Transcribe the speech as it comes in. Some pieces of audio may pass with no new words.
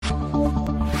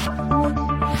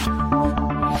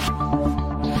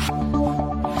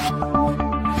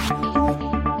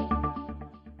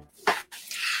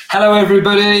Hello,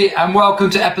 everybody, and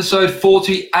welcome to episode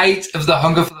 48 of the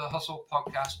Hunger for the Hustle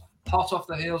podcast. Hot off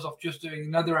the heels of just doing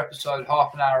another episode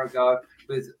half an hour ago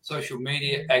with social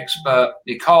media expert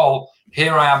Nicole.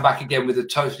 Here I am back again with a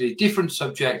totally different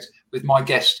subject with my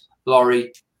guest,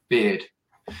 Laurie Beard.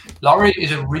 Laurie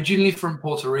is originally from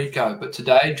Puerto Rico, but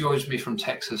today joins me from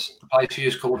Texas, the place she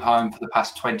has called home for the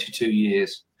past 22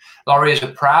 years. Laurie is a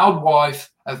proud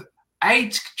wife of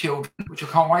 8 children, which I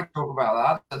can't wait to talk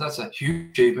about that. So that's a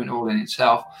huge achievement all in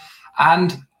itself.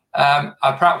 And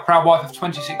a proud wife of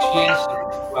 26 years.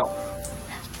 Well,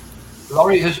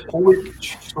 Laurie has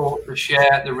always sought to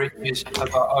share the riches of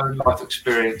her own life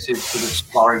experiences with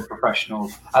aspiring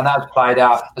professionals. And that has played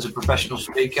out as a professional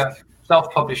speaker,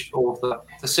 self-published author,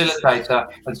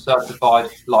 facilitator, and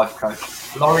certified life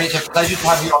coach. Laurie, it's a pleasure to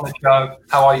have you on the show.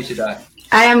 How are you today?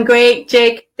 I am great,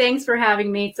 Jake. Thanks for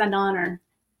having me. It's an honor.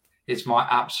 It's my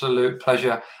absolute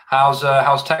pleasure.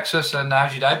 How's Texas and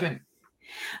how's your day been?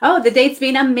 Oh, the day's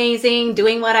been amazing.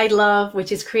 Doing what I love,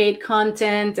 which is create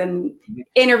content and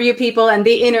interview people and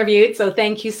be interviewed. So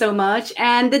thank you so much.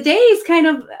 And the day is kind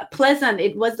of pleasant.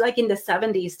 It was like in the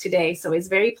 70s today. So it's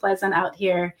very pleasant out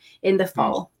here in the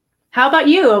fall. How about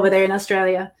you over there in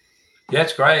Australia? Yeah,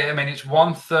 it's great. I mean, it's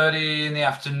 1:30 in the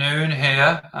afternoon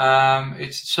here.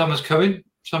 Summer's coming.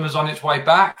 Summer's on its way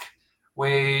back.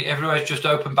 Everywhere's just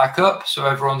opened back up, so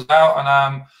everyone's out, and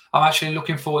I'm actually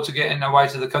looking forward to getting away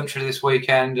to the country this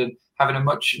weekend and having a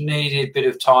much needed bit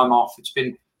of time off. It's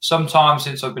been some time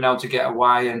since I've been able to get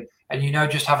away and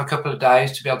just have a couple of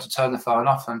days to be able to turn the phone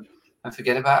off and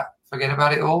forget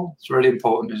about it all. It's really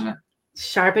important, isn't it?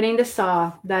 Sharpening the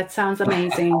saw. That sounds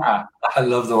amazing. I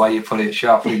love the way you put it,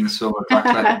 sharpening the saw.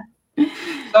 Exactly.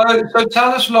 So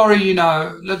tell us, Laurie,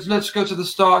 let's go to the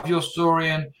start of your story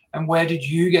and where did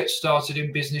you get started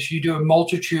in business? You do a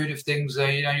multitude of things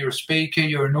there. You're a speaker,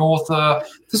 you're an author,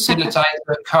 facilitator,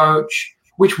 coach.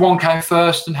 Which one came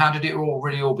first and how did it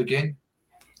all begin?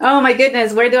 Oh my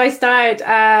goodness, where do I start?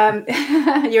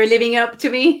 You're living up to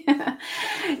me.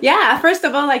 Yeah, first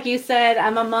of all, like you said,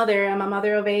 I'm a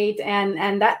mother of 8,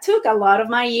 and that took a lot of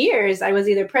my years. I was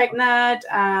either pregnant,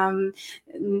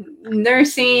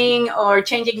 nursing, or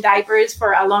changing diapers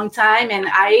for a long time, and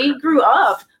I grew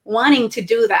up wanting to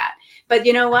do that. But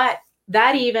you know what?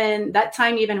 That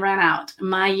time even ran out.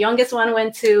 My youngest one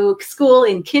went to school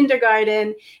in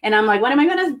kindergarten, and I'm like, what am I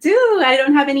going to do? I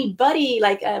don't have anybody,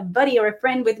 like a buddy or a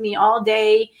friend with me all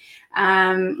day,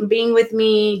 being with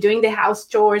me, doing the house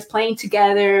chores, playing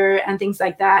together and things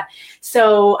like that.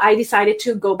 So I decided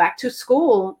to go back to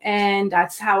school, and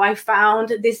that's how I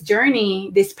found this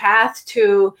journey, this path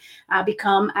to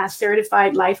become a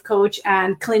certified life coach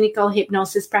and clinical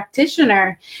hypnosis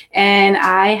practitioner. And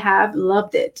I have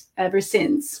loved it ever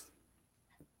since.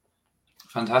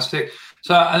 Fantastic.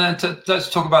 So, and then let's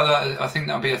talk about that. I think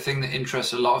that'll be a thing that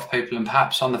interests a lot of people, and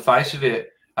perhaps on the face of it,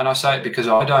 and I say it because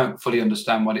I don't fully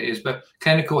understand what it is, but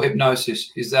clinical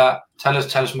hypnosis, tell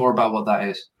us more about what that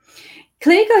is.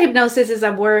 Clinical hypnosis is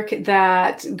a work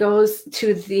that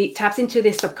taps into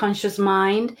the subconscious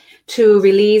mind to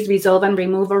release, resolve, and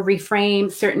remove or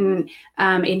reframe certain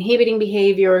inhibiting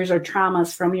behaviors or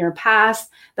traumas from your past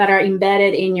that are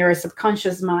embedded in your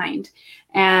subconscious mind.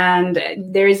 And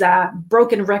there is a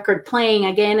broken record playing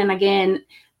again and again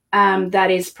that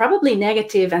is probably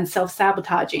negative and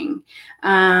self-sabotaging.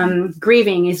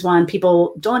 Grieving is one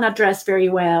people don't address very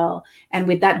well. And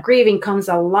with that grieving comes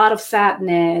a lot of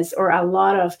sadness or a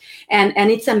lot of,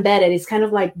 and it's embedded. It's kind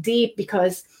of like deep,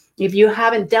 because if you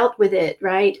haven't dealt with it,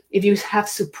 right? If you have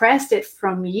suppressed it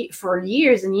for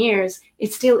years and years,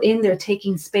 it's still in there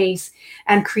taking space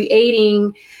and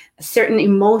creating certain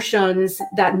emotions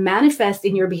that manifest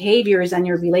in your behaviors and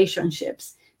your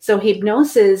relationships. So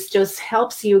hypnosis just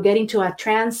helps you get into a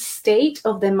trance state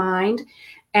of the mind,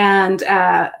 and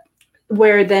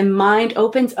where the mind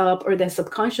opens up, or the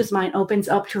subconscious mind opens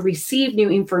up to receive new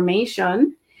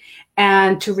information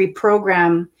and to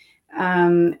reprogram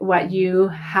what you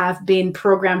have been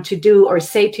programmed to do or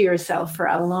say to yourself for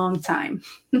a long time.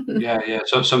 Yeah.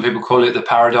 So some people call it the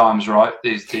paradigms, right?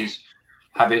 These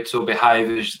habits or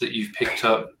behaviors that you've picked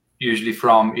up, usually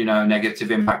from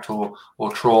negative impact or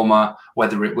trauma,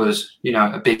 whether it was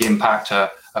a big impact,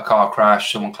 a car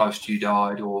crash, someone close to you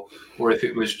died, or if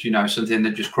it was something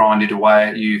that just grinded away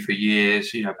at you for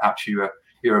years, perhaps you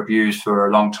were abused for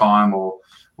a long time, or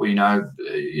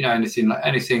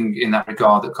anything in that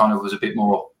regard that kind of was a bit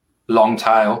more long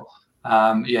tail.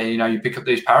 You pick up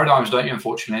these paradigms, don't you?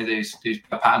 Unfortunately, these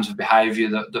patterns of behavior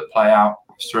that play out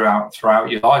throughout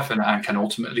your life and can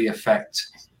ultimately affect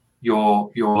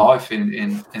your life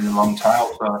in the long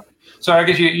tail. So I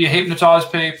guess you hypnotize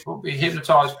people,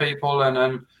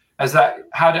 and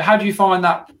How do you find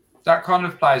that kind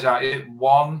of plays out? Is it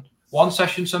one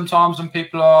session sometimes when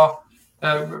people are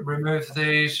remove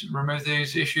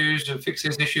these issues and fix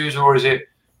these issues, or is it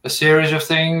a series of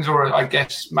things, or I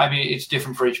guess maybe it's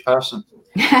different for each person?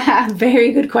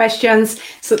 Very good questions.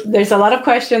 So there's a lot of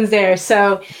questions there.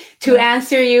 So to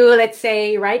answer you, let's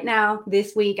say right now,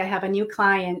 this week, I have a new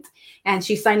client and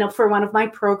she signed up for one of my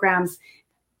programs,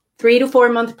 3 to 4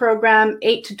 month program,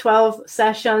 8 to 12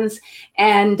 sessions.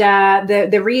 And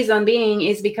the reason being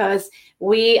is because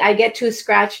I get to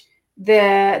scratch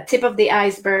the tip of the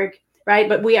iceberg, right?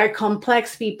 But we are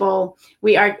complex people.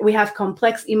 We have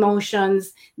complex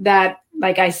emotions that,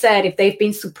 like I said, if they've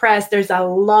been suppressed, there's a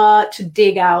lot to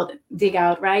dig out,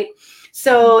 right?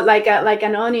 So like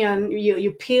an onion,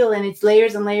 you peel and it's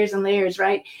layers and layers and layers,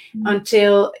 right? Mm-hmm.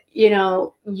 Until,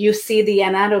 you see the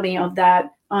anatomy of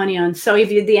that onion. So if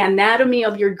the anatomy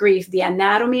of your grief, the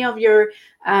anatomy of your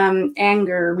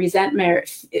anger,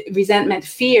 resentment,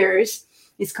 fears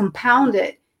is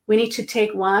compounded, we need to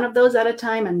take one of those at a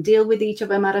time and deal with each of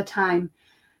them at a time.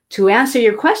 To answer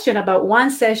your question about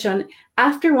one session,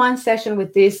 after one session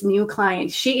with this new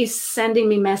client, she is sending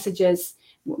me messages,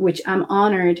 which I'm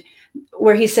honored,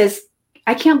 where he says,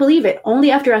 I can't believe it. Only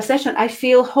after a session, I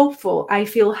feel hopeful. I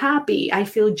feel happy. I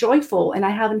feel joyful. And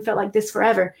I haven't felt like this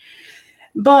forever.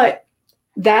 But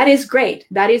that is great.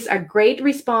 That is a great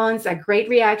response, a great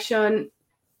reaction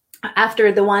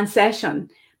after the one session.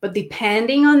 But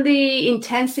depending on the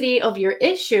intensity of your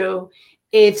issue,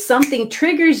 if something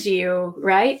triggers you,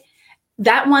 right,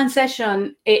 that one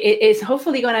session is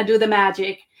hopefully going to do the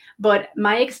magic. But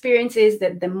my experience is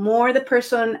that the more the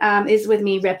person is with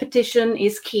me, repetition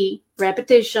is key.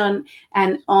 Repetition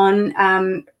and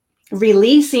on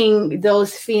releasing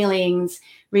those feelings,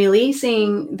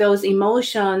 releasing those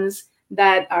emotions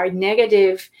that are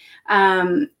negative,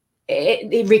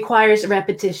 it requires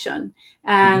repetition.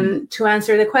 To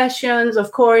answer the questions,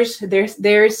 of course,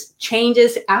 there's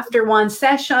changes after one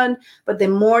session, but the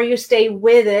more you stay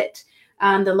with it,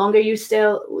 the longer you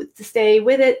still stay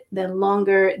with it, the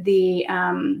longer the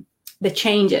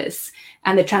changes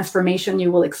and the transformation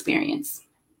you will experience.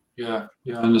 Yeah,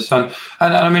 I understand.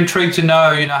 And I'm intrigued to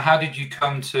know, how did you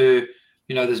come to,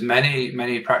 there's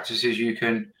many practices you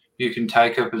can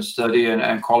take up and study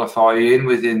and qualify in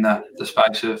within the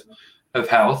space of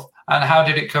health. And how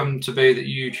did it come to be that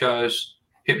you chose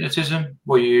hypnotism?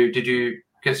 Did you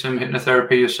get some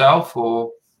hypnotherapy yourself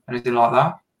or anything like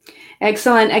that?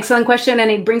 Excellent question. And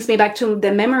it brings me back to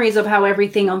the memories of how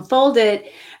everything unfolded.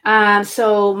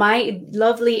 So my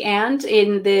lovely aunt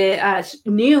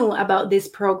knew about this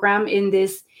program in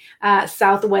this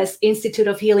Southwest Institute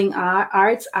of Healing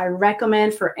Arts. I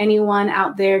recommend for anyone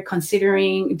out there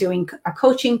considering doing a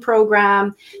coaching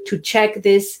program to check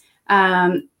this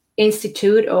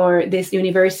institute or this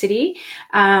university.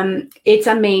 It's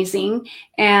amazing.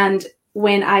 And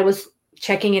when I was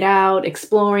checking it out,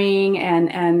 exploring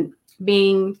and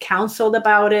being counseled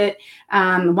about it,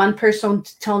 one person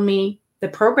told me the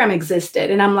program existed.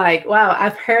 And I'm like, wow,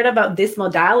 I've heard about this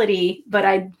modality, but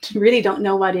I really don't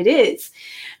know what it is.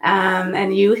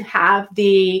 And you have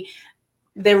the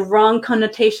wrong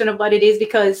connotation of what it is,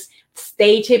 because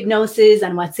stage hypnosis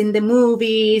and what's in the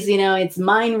movies, it's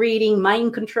mind reading,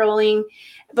 mind controlling.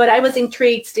 But I was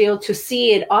intrigued still to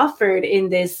see it offered in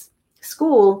this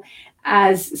school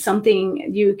as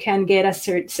something you can get a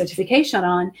certification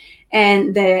on.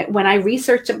 And when I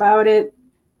researched about it,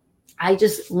 I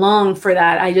just longed for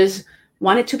that. I just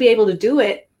wanted to be able to do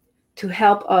it to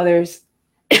help others,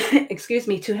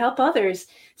 to help others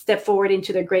step forward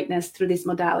into their greatness through this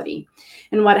modality.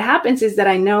 And what happens is that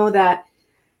I know that,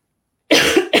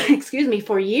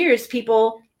 for years,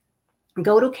 people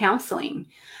go to counseling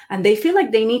and they feel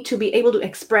like they need to be able to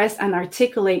express and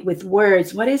articulate with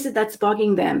words what is it that's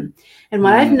bugging them. And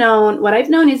what I've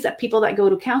known is that people that go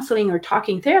to counseling or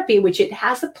talking therapy, which it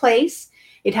has a place,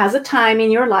 it has a time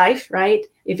in your life, right?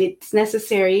 If it's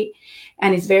necessary,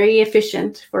 and it's very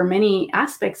efficient for many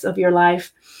aspects of your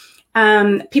life.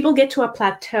 People get to a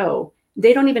plateau.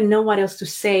 They don't even know what else to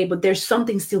say, but there's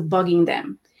something still bugging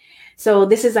them. So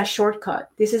this is a shortcut.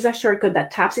 This is a shortcut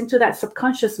that taps into that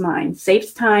subconscious mind,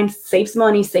 saves time, saves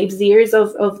money, saves years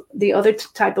of the other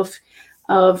type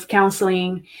of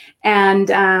counseling.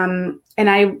 And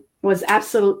I was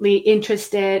absolutely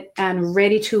interested and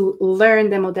ready to learn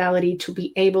the modality to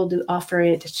be able to offer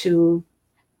it to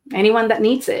anyone that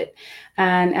needs it,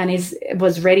 and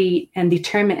was ready and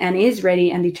determined, and is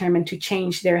ready and determined to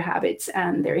change their habits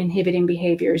and their inhibiting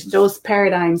behaviors, those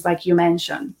paradigms like you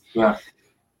mentioned. Yeah.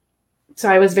 So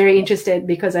I was very interested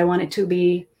because I wanted to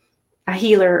be a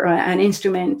healer or an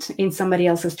instrument in somebody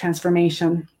else's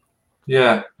transformation.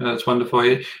 Yeah, that's wonderful.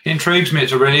 It intrigues me.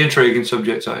 It's a really intriguing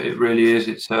subject. It really is.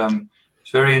 It's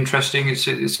very interesting. It's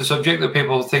a subject that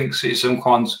people think is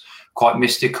sometimes quite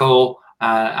mystical,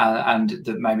 and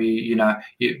that maybe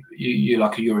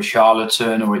you're a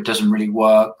charlatan or it doesn't really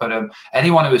work. But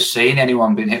anyone who has seen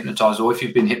anyone being hypnotized, or if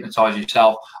you've been hypnotized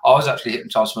yourself, I was actually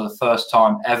hypnotized for the first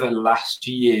time ever last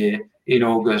year in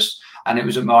August. And it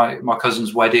was at my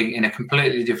cousin's wedding in a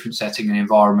completely different setting and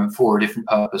environment for a different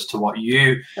purpose to what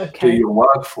you do your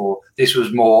work for. This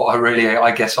was more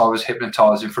I guess I was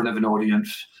hypnotized in front of an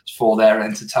audience for their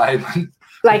entertainment.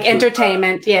 Like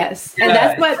entertainment, yes.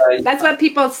 Yeah, and that's what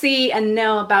people see and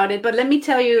know about it. But let me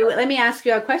ask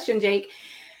you a question, Jake.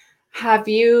 Have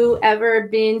you ever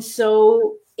been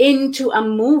so into a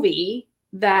movie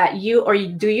that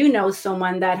do you know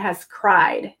someone that has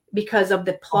cried because of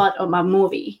the plot of a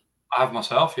movie? I have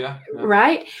myself, yeah.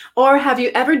 Right? Or have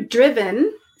you ever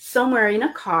driven somewhere in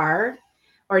a car,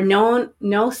 or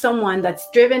know someone that's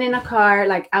driven in a car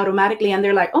like automatically, and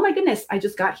they're like, oh my goodness, I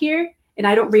just got here and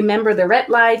I don't remember the red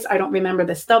lights, I don't remember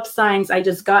the stop signs, I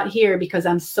just got here because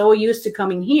I'm so used to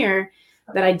coming here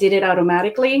that I did it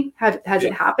automatically? Has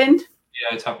it happened?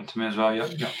 Yeah, it's happened to me as well,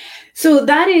 yeah. So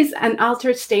that is an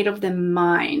altered state of the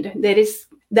mind. That is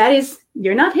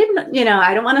you're not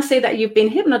I don't want to say that you've been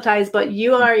hypnotized, but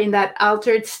you are in that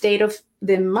altered state of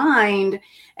the mind,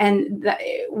 and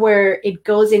where it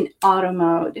goes in auto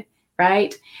mode,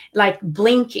 right? Like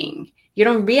blinking. You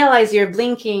don't realize you're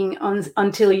blinking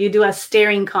until you do a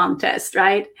staring contest,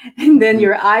 right? And then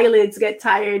your eyelids get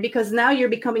tired because now you're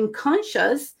becoming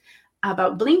conscious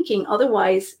about blinking.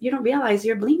 Otherwise, you don't realize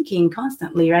you're blinking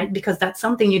constantly, right? Because that's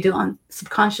something you do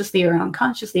subconsciously or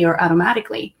unconsciously or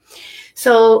automatically.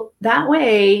 So that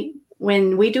way,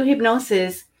 when we do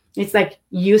hypnosis, it's like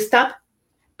you stop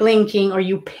blinking or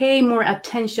you pay more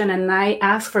attention, and I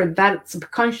ask for that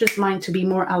subconscious mind to be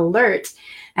more alert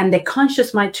and the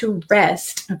conscious mind to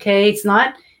rest. Okay, it's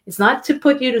not to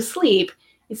put you to sleep.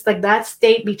 It's like that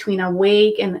state between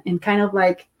awake and kind of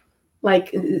like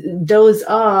doze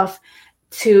off,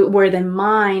 to where the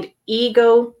mind,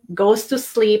 ego goes to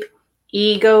sleep,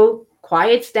 ego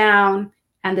quiets down,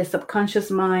 and the subconscious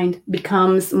mind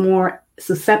becomes more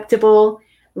susceptible,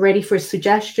 ready for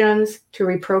suggestions to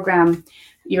reprogram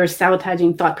your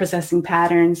sabotaging thought processing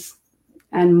patterns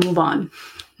and move on.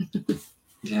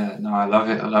 Yeah, no, I love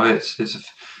it.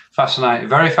 It's fascinating,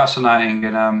 very fascinating,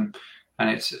 and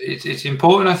it's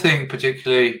important, I think,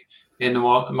 particularly in the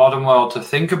modern world, to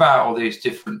think about all these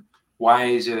different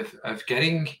ways of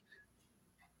getting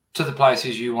to the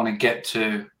places you want to get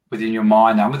to within your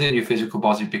mind and within your physical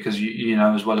body, because you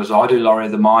know as well as I do, Laurie,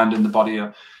 the mind and the body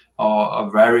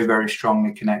are very, very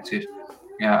strongly connected.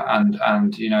 Yeah,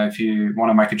 and if you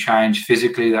want to make a change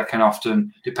physically, that can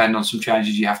often depend on some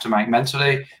changes you have to make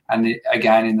mentally, and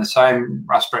again, in the same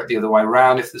aspect, the other way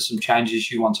around, if there's some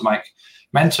changes you want to make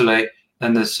mentally,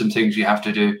 then there's some things you have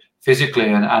to do physically,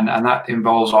 and that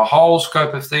involves a whole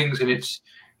scope of things, and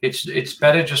it's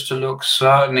better just to look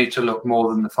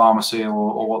more than the pharmacy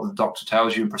or what the doctor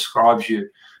tells you and prescribes you,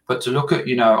 but to look at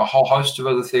a whole host of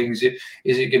other things.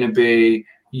 Is it going to be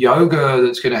yoga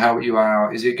that's going to help you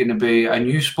out? Is it going to be a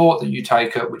new sport that you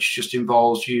take up which just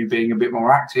involves you being a bit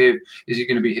more active? Is it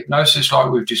going to be hypnosis like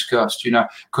we've discussed?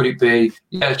 Could it be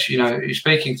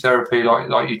speaking therapy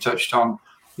like you touched on?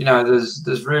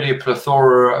 There's really a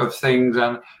plethora of things,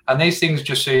 and these things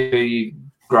just seem to be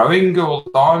growing all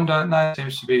the time, don't they? There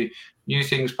seems to be new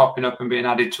things popping up and being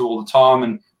added to all the time,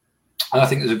 and I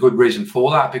think there's a good reason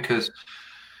for that, because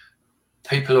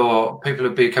people are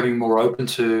becoming more open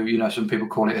to, some people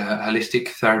call it holistic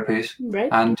therapies, right?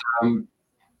 And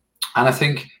I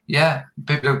think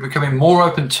people are becoming more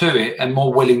open to it and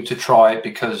more willing to try it,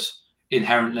 because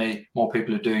inherently more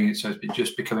people are doing it, so it's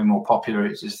just becoming more popular.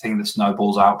 It's this thing that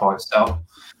snowballs out by itself.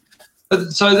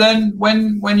 So then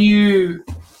when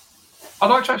I'd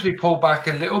like to actually pull back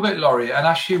a little bit, Laurie, and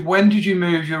ask you, when did you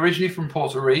move? You're originally from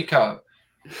Puerto Rico.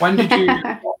 When did you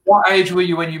what age were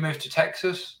you when you moved to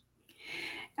Texas?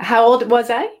 How old was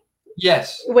I?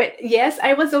 Yes. Yes,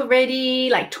 I was already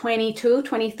like 22,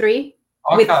 23.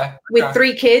 Okay. With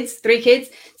three kids.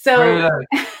 So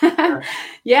really?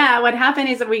 Yeah, what happened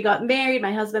is that we got married.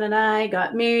 My husband and I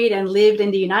got married and lived in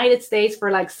the United States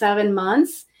for like 7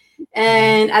 months.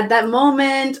 And at that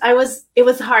moment, it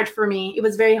was hard for me. It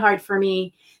was very hard for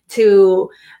me to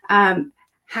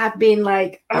have been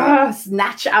like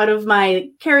snatched out of my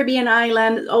Caribbean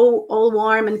island, all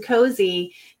warm and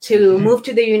cozy, to move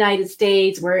to the United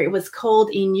States, where it was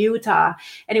cold in Utah,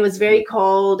 and it was very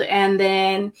cold. And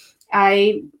then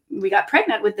we got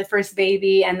pregnant with the first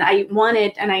baby, and I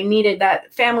wanted and I needed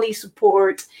that family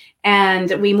support,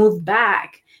 and we moved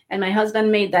back. And my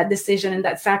husband made that decision and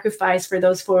that sacrifice for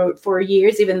those 4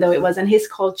 years, even though it wasn't his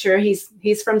culture.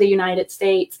 He's from the United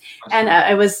States. And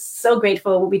I was so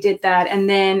grateful we did that. And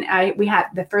then we had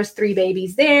the first 3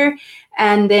 babies there,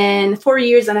 and then 4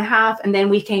 years and a half. And then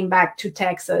we came back to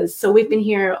Texas. So we've been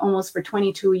here almost for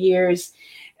 22 years,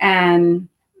 and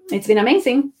it's been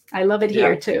amazing. I love it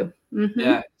here too. Mm-hmm.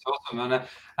 Yeah, it's awesome. And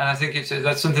I think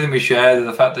that's something that we share,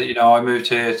 the fact that, you know, I moved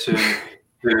here to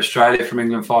Australia from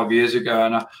England 5 years ago,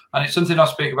 and it's something I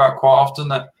speak about quite often.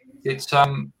 That it's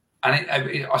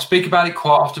I speak about it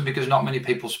quite often because not many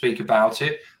people speak about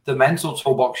it. The mental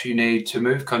toolbox you need to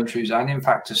move countries, and in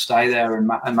fact to stay there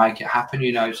and make it happen.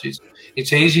 You know,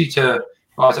 it's easy to.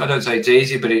 Well, I don't say it's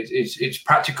easy, but it's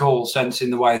practical sense in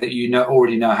the way that you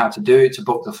already know how to do it, to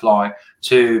book the flight,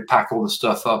 to pack all the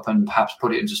stuff up and perhaps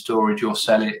put it into storage or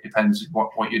sell it. Depends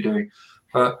what you're doing,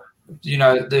 but you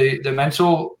know, the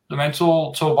mental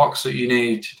toolbox that you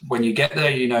need when you get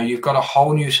there, you know, you've got a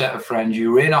whole new set of friends,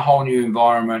 you're in a whole new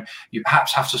environment, you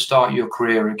perhaps have to start your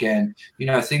career again. You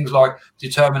know, things like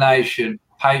determination,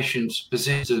 patience,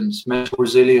 persistence, mental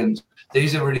resilience.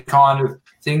 These are really kind of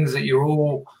things that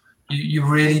you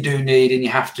really do need, and you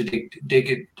have to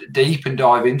dig deep and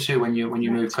dive into when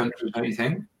you move countries, don't you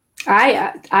think?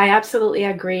 I absolutely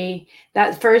agree.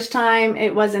 That first time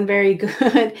it wasn't very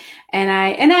good, and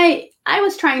I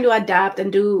was trying to adapt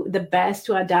and do the best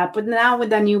to adapt. But now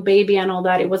with the new baby and all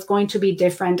that, it was going to be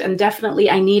different, and definitely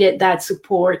I needed that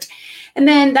support. And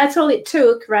then that's all it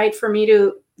took, right, for me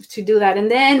to do that,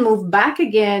 and then move back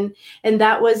again. And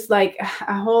that was like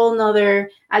a whole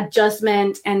nother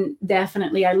adjustment. And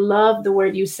definitely, I love the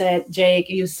word you said, Jake.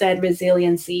 You said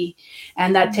resiliency,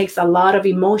 and that takes a lot of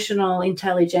emotional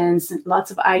intelligence, lots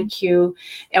of IQ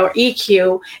or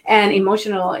EQ and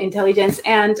emotional intelligence.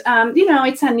 And you know,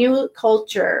 it's a new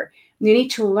culture. You need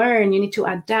to learn, you need to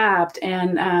adapt.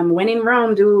 And when in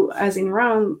Rome, do as in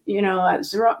Rome, you know,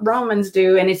 as Romans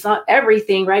do. And it's not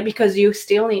everything, right? Because you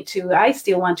still need to, I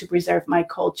still want to preserve my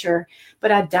culture, but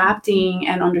adapting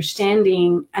and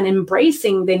understanding and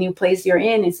embracing the new place you're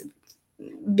in is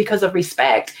because of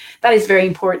respect. That is very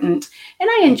important. And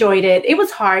I enjoyed it. It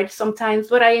was hard sometimes,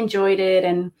 but I enjoyed it.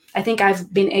 And I think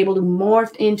I've been able to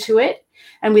morph into it.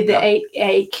 And with the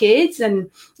eight kids and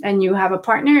you have a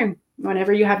partner,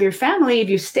 whenever you have your family, if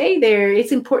you stay there,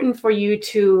 it's important for you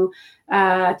to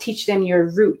teach them your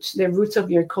roots, the roots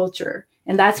of your culture.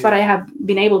 And that's what I have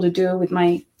been able to do with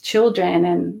my children.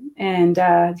 And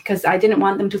because I didn't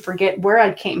want them to forget where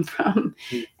I came from.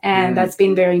 And that's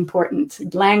been very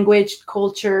important. Language,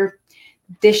 culture,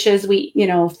 dishes,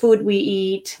 food we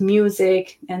eat,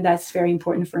 music. And that's very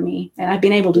important for me. And I've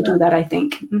been able to do that, I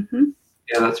think. Mm-hmm.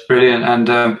 Yeah, that's brilliant. And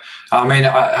I mean,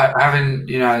 having,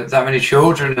 you know, that many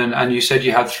children, and you said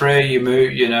you had 3, you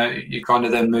moved, you know, you kind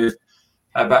of then moved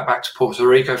back to Puerto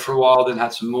Rico for a while, then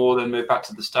had some more, then moved back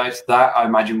to the States. That, I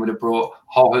imagine, would have brought a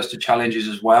whole host of challenges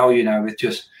as well, you know, with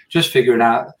just figuring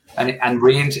out and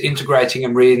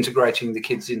reintegrating the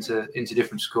kids into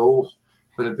different schools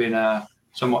would have been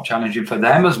somewhat challenging for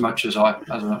them as much as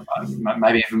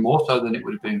maybe even more so than it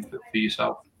would have been for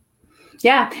yourself.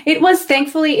 Yeah, it was,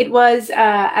 thankfully, it was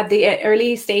at the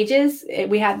early stages.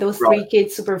 We had those 3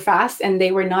 kids super fast, and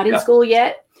they were not in school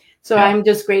yet. So I'm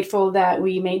just grateful that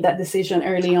we made that decision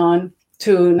early on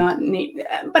to not need,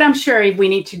 but I'm sure if we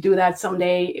need to do that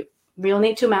someday, we'll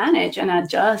need to manage and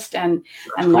adjust and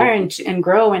learn and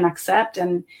grow and accept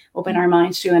and open our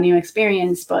minds to a new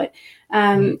experience. But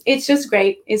it's just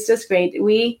great. It's just great.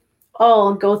 We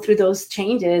all go through those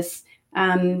changes.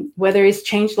 Whether it's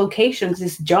change locations,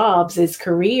 it's jobs, it's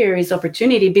career, it's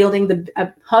opportunity, building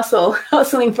the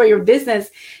hustling for your business,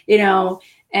 you know,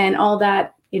 and all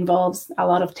that involves a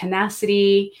lot of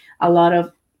tenacity, a lot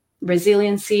of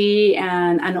resiliency,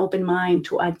 and an open mind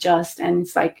to adjust. And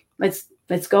it's like, let's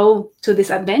go to this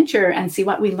adventure and see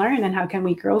what we learn and how can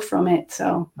we grow from it.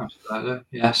 So absolutely,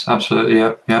 yes, absolutely,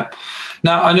 yeah.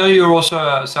 Now, I know you're also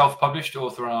a self-published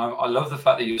author, and I love the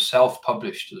fact that you're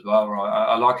self-published as well, right?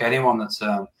 I like anyone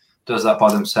that does that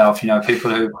by themselves. You know,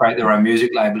 people who create their own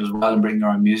music label as well and bring their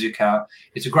own music out.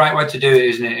 It's a great way to do it,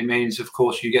 isn't it? It means, of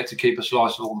course, you get to keep a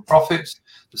slice of all the profits.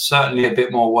 There's certainly a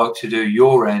bit more work to do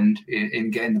your end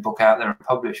in getting the book out there and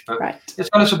published. But Let's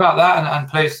tell us about that, and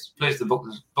please the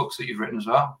books that you've written as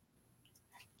well.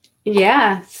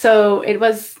 Yeah. So it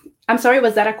was. I'm sorry.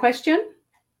 Was that a question?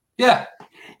 Yeah.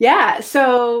 Yeah.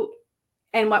 So,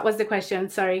 and what was the question?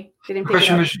 Sorry, didn't. The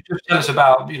question was just tell us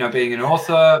about, you know, being an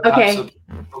author. Okay.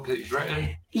 A book that you've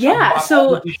written. Yeah.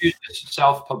 So did you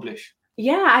self-publish?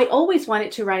 Yeah, I always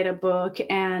wanted to write a book,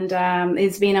 and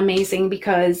it's been amazing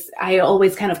because I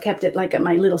always kind of kept it like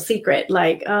my little secret.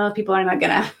 Like, people are not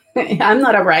gonna I'm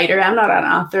not a writer. I'm not an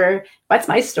author. What's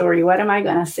my story? What am I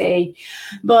going to say?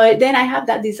 But then I have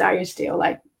that desire still,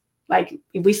 like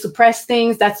if we suppress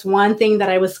things, that's one thing that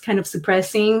I was kind of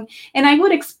suppressing. And I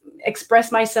would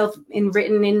express myself in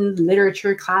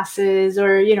literature classes,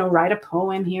 or, write a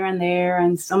poem here and there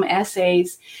and some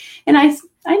essays. And I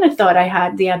thought I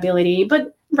had the ability,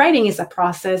 but writing is a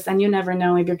process and you never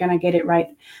know if you're going to get it right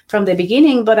from the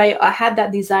beginning. But I had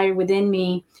that desire within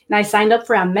me. And I signed up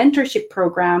for a mentorship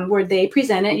program where they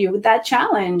presented you with that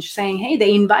challenge, saying, hey,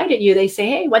 they invited you. They say,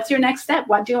 hey, what's your next step?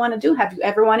 What do you want to do? Have you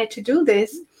ever wanted to do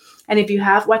this? And if you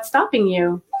have, what's stopping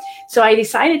you? So I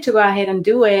decided to go ahead and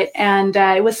do it. And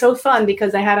it was so fun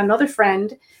because I had another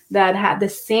friend that had the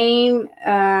same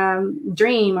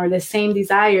dream or the same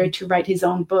desire to write his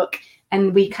own book.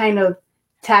 And we kind of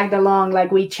tagged along,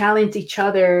 like we challenged each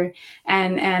other,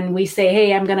 and we say,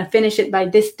 hey, I'm going to finish it by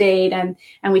this date. And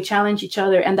we challenge each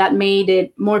other. And that made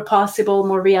it more possible,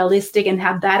 more realistic, and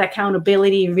have that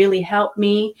accountability really helped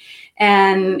me.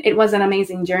 And it was an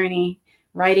amazing journey,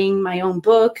 writing my own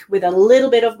book with a little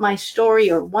bit of my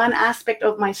story, or one aspect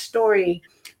of my story.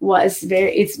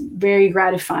 It's very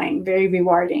gratifying, very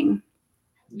rewarding.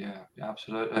 Yeah,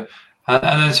 absolutely.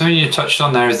 And then something you touched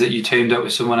on there is that you teamed up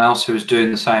with someone else who was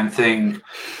doing the same thing,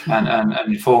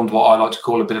 and formed what I like to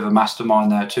call a bit of a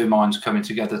mastermind there, two minds coming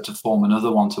together to form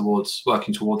another one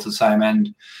working towards the same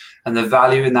end. And the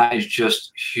value in that is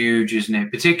just huge, isn't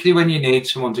it? Particularly when you need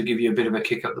someone to give you a bit of a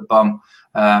kick up the bum,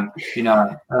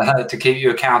 to keep you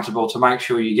accountable, to make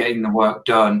sure you're getting the work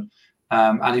done.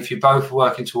 And if you're both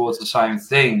working towards the same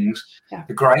things,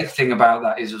 the great thing about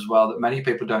that is as well that many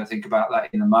people don't think about that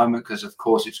in the moment, because of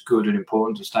course it's good and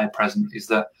important to stay present, is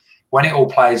that when it all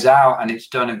plays out and it's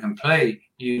done and complete,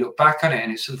 you look back on it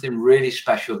and it's something really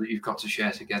special that you've got to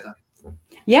share together.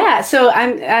 Yeah, so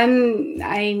I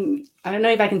don't know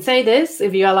if I can say this,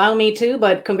 if you allow me to,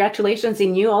 but congratulations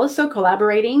in you also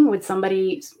collaborating with some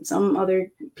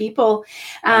other people.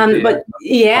 But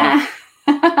yeah.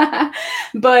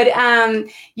 But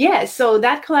so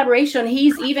that collaboration,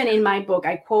 he's even in my book.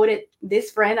 I quoted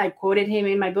him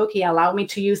in my book. He allowed me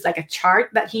to use like a chart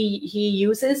that he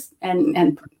uses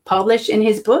and publish in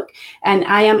his book, and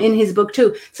I am in his book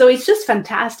too. So it's just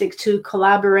fantastic to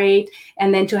collaborate,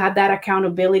 and then to have that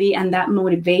accountability and that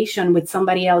motivation with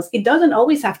somebody else. It doesn't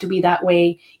always have to be that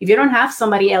way. If you don't have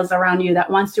somebody else around you that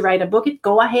wants to write a book,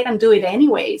 go ahead and do it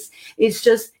anyways. It's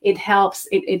just, it helps.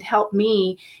 It helped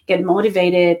me get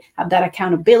motivated, have that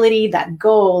accountability, that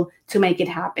goal to make it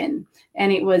happen.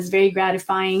 And it was very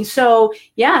gratifying. So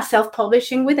yeah,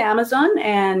 self-publishing with Amazon.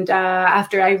 And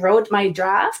after I wrote my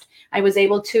draft, I was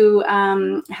able to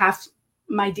have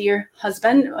my dear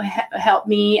husband help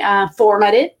me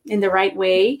format it in the right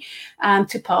way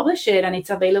to publish it. And it's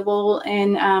available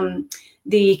in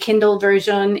the Kindle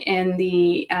version and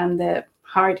the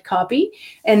hard copy.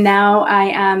 And now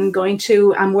I'm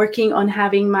working on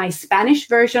having my Spanish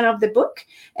version of the book,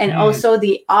 and also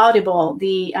the audio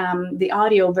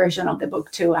version of the book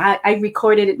too. I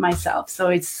recorded it myself, so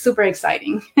it's super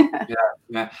exciting.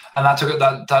 Yeah, and that's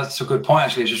a good point.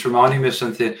 Actually, it's just reminding me of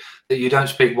something, that you don't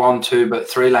speak 1, 2, but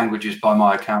 3 languages by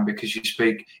my account, because you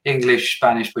speak English,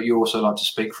 Spanish, but you also like to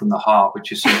speak from the heart,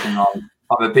 which is something I'm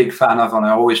a big fan of, and I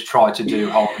always try to do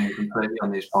wholly and completely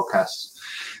on these podcasts.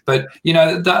 But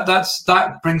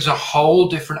that brings a whole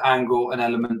different angle and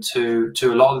element to a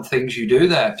lot of the things you do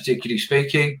there, particularly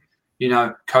speaking,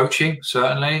 coaching,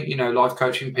 certainly, life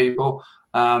coaching people,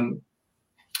 and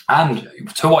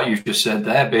to what you've just said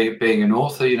there, being an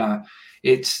author,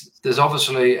 there's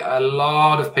obviously a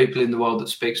lot of people in the world that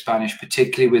speak Spanish,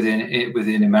 particularly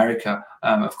within America.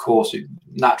 Of course,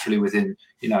 naturally within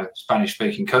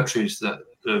Spanish-speaking countries that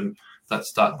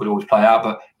would always play out.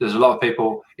 But there's a lot of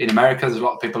people in America. There's a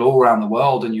lot of people all around the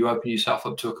world, and you open yourself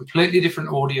up to a completely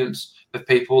different audience of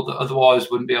people that otherwise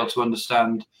wouldn't be able to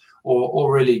understand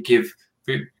or really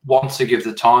want to give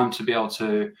the time to be able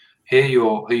to hear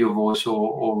your voice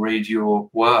or read your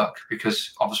work,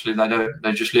 because obviously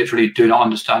they just literally do not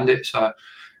understand it. So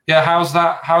yeah, how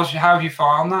have you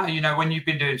found that? When you've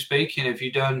been doing speaking, have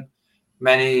you done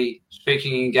many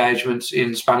speaking engagements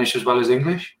in Spanish as well as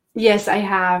English? Yes, I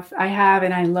have,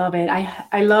 and I love it.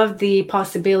 I love the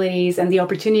possibilities and the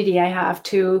opportunity I have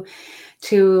to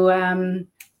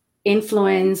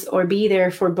influence or be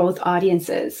there for both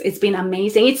audiences. It's been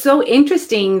amazing. It's so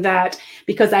interesting that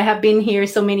because I have been here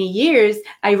so many years,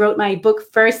 I wrote my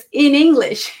book first in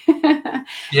English.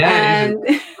 Yeah.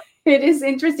 It is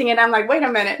interesting. And I'm like, wait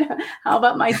a minute, how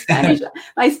about my Spanish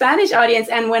audience?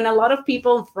 And when a lot of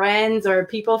people, friends or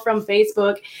people from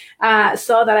Facebook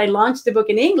saw that I launched the book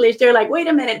in English, they're like, wait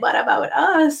a minute, what about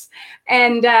us?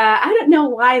 And I don't know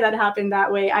why that happened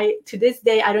that way. To this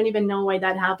day, I don't even know why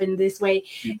that happened this way.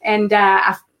 And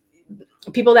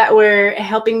people that were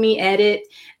helping me edit,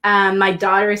 my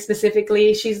daughter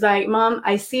specifically, she's like, Mom,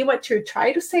 I see what you're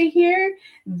trying to say here.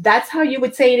 That's how you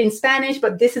would say it in Spanish,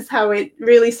 but this is how it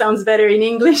really sounds better in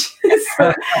English.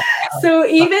 so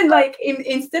even like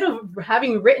instead of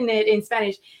having written it in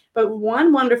Spanish, but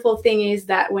one wonderful thing is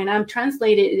that when I'm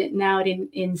translated it now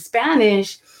in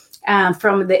Spanish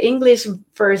from the English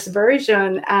first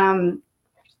version,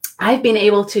 I've been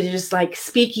able to just like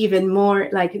speak even more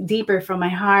like deeper from my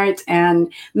heart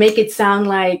and make it sound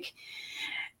like,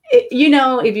 you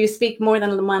know, if you speak more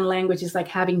than one language, it's like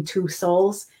having two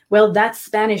souls. Well, that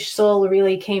Spanish soul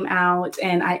really came out,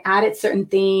 and I added certain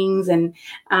things, and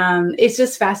it's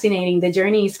just fascinating. The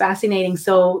journey is fascinating.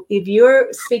 So if you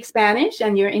speak Spanish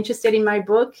and you're interested in my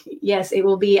book, yes, it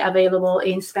will be available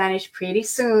in Spanish pretty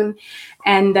soon.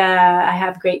 And I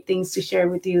have great things to share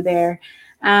with you there.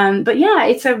 But yeah,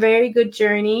 it's a very good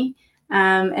journey.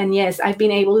 And yes, I've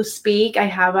been able to speak. I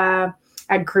have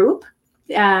a group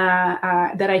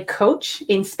that I coach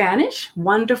in Spanish.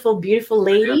 Wonderful, beautiful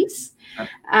ladies.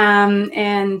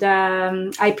 And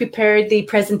I prepared the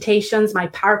presentations, my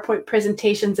PowerPoint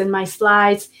presentations and my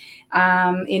slides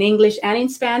in English and in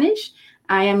Spanish.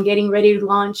 I am getting ready to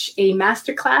launch a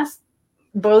masterclass,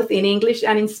 both in English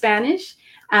and in Spanish.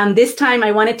 This time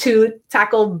I wanted to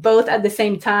tackle both at the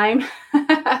same time,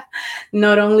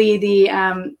 not only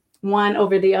the one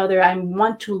over the other. I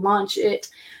want to launch it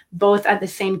both at the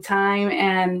same time,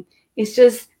 and it's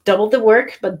just double the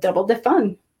work, but double the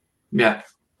fun. Yeah.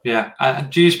 Yeah.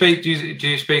 Do you speak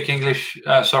English,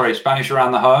 Spanish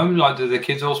around the home? Like, do the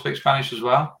kids all speak Spanish as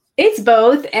well? It's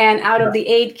both. And out of the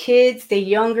 8 kids, the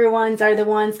younger ones are the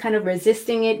ones kind of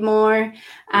resisting it more.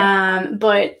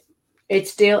 But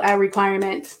it's still a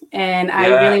requirement. And I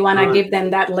really want to give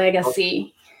them that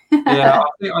legacy. I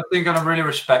think I really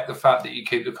respect the fact that you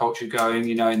keep the culture going,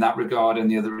 you know, in that regard, and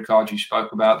the other regard you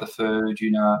spoke about, the food,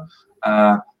 you know,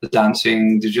 the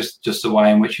dancing, just the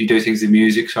way in which you do things, the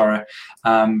music,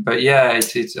 but yeah,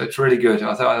 it's really good.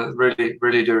 I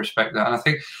really do respect that. And I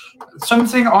think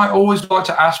something I always like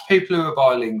to ask people who are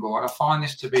bilingual, and I find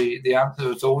this to be, the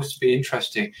answer is always to be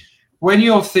interesting. When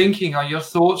you're thinking, are your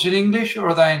thoughts in English or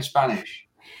are they in Spanish?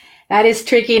 That is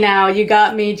tricky now. You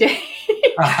got me, Jay.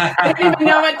 I don't even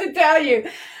know what to tell you.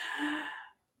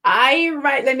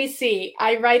 Let me see.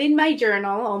 I write in my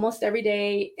journal almost every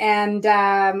day, and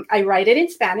I write it in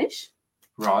Spanish.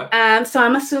 Right. So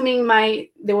I'm assuming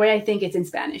the way I think it's in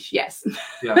Spanish. Yes.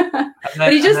 Yeah.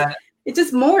 But it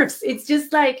just morphs. It's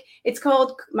just like, it's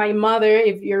called, my mother,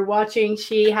 if you're watching,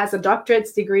 she has a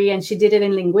doctorate's degree and she did it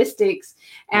in linguistics,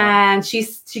 and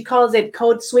she calls it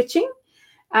code switching.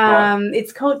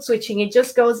 It's code switching. It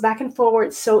just goes back and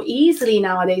forward so easily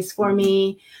nowadays for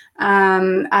me.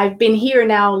 I've been here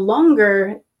now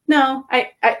longer. No,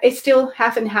 it's still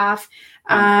half and half.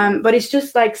 But it's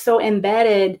just like so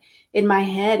embedded in my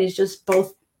head. It's just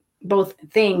both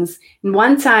things. And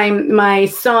one time my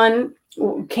son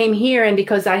came here, and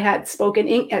because I had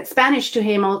spoken Spanish to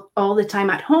him all the time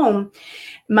at home,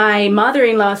 my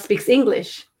mother-in-law speaks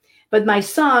English, but my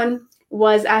son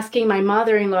was asking my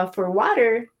mother-in-law for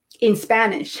water in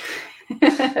Spanish.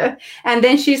 And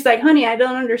then she's like, honey, I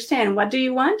don't understand. What do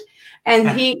you want? And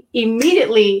he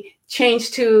immediately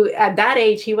changed to, at that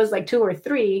age, he was like 2 or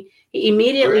 3. He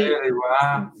immediately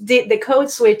did the code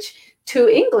switch to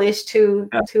English to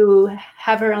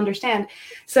have her understand.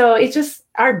 So it's just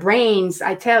our brains,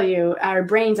 I tell you, our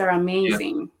brains are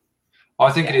amazing. Yeah.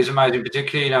 I think it is amazing,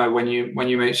 particularly, you know, when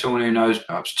you meet someone who knows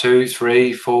perhaps 2,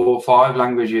 3, 4, 5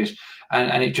 languages,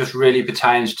 and it just really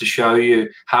pertains to show you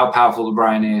how powerful the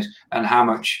brain is and how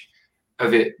much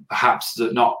of it perhaps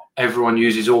that not everyone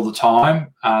uses all the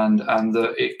time, and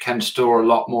that it can store a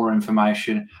lot more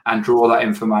information and draw that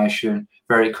information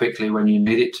very quickly when you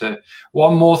need it to.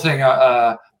 One more thing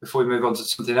before we move on to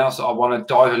something else, I want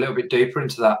to dive a little bit deeper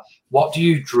into that. What do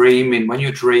you dream in? When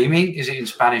you're dreaming, is it in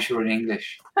Spanish or in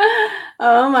English?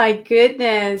 Oh my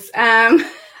goodness.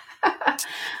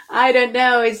 I don't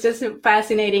know. It's just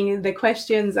fascinating, the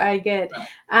questions I get.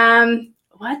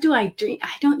 What do I dream?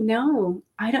 I don't know.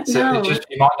 know.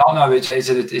 You might not know. It's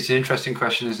an interesting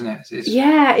question, isn't it?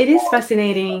 Yeah, it is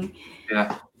fascinating.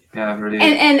 Yeah, really.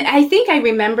 And I think I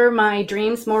remember my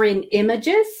dreams more in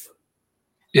images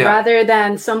rather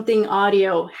than something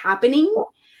audio happening.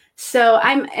 So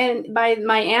and by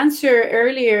my answer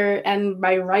earlier and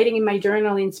by writing in my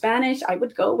journal in Spanish, I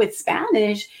would go with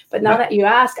Spanish. But now that you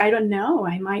ask, I don't know.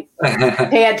 I might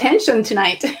pay attention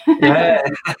tonight. Yeah,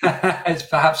 it's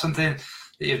perhaps something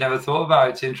that you've never thought about.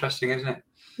 It's interesting, isn't it?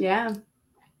 Yeah.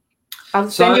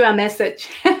 I'll send you a message.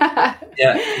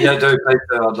 Yeah, do please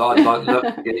do. I'd love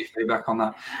to get your feedback on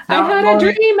that. Now, I had a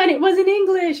dream and it was in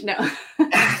English. No.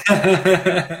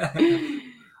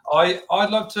 I'd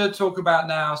love to talk about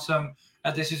now some,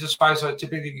 and this is a space I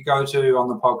typically go to on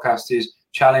the podcast, is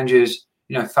challenges,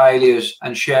 failures,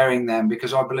 and sharing them,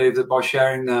 because I believe that by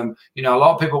sharing them, a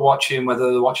lot of people watching,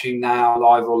 whether they're watching now,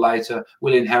 live or later,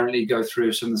 will inherently go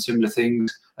through some of the similar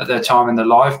things at their time in their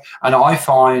life. And I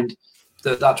find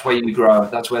that's where you grow.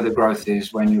 That's where the growth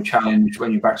is, when you're challenged,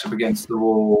 when your back's up against the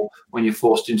wall, when you're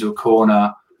forced into a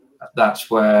corner.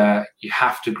 That's where you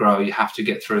have to grow. You have to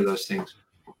get through those things.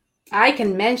 I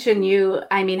can mention you.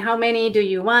 I mean, how many do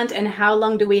you want and how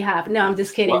long do we have? No, I'm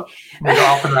just kidding. Well,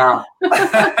 half an hour.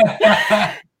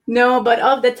 No, but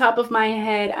off the top of my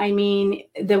head, I mean,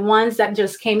 the ones that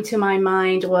just came to my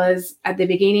mind was at the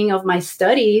beginning of my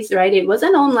studies, right? It was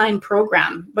an online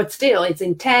program, but still it's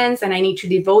intense and I need to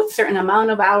devote a certain amount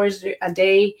of hours a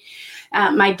day.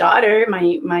 My daughter,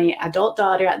 my adult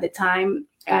daughter at the time,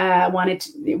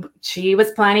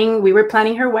 we were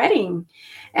planning her wedding,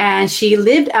 and she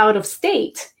lived out of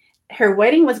state. Her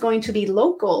wedding was going to be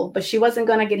local, but she wasn't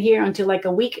going to get here until like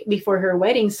a week before her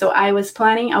wedding. So I was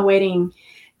planning a wedding,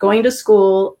 going to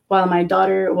school while my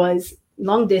daughter was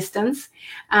long distance.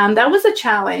 That was a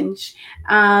challenge.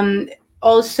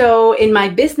 Also in my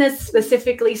business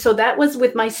specifically. So that was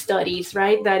with my studies,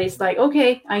 right? That is like,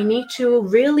 okay, I need to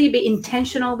really be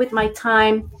intentional with my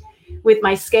time, with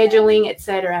my scheduling,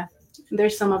 etc.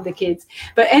 There's some of the kids.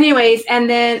 But anyways, and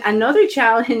then another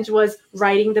challenge was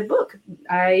writing the book.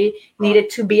 I needed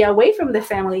to be away from the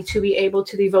family to be able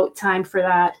to devote time for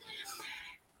that.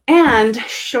 And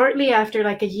shortly after,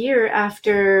 like a year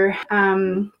after,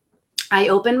 I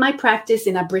opened my practice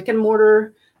in a brick and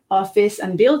mortar office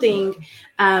and building,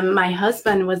 my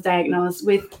husband was diagnosed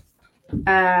with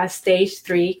stage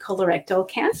 3 colorectal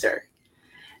cancer.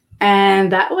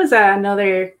 And that was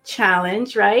another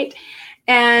challenge, right?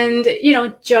 And,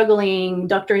 juggling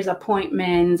doctor's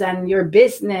appointments and your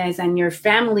business and your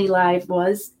family life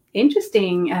was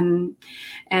interesting.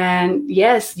 And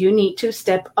yes, you need to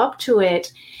step up to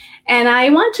it. And I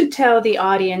want to tell the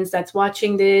audience that's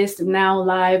watching this now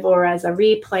live or as a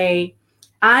replay,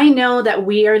 I know that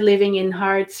we are living in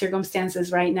hard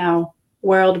circumstances right now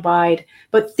worldwide,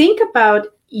 but think about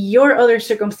your other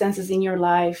circumstances in your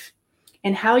life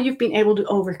and how you've been able to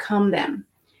overcome them.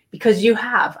 Because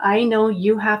I know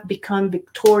you have become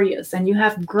victorious and you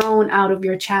have grown out of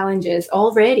your challenges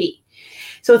already.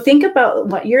 So think about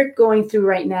what you're going through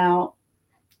right now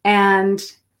and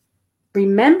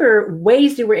remember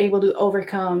ways you were able to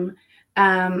overcome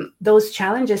those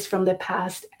challenges from the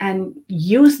past and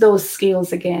use those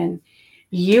skills again.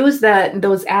 Use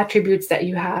those attributes that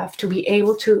you have to be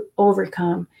able to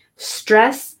overcome.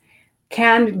 Stress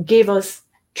can give us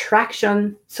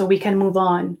traction so we can move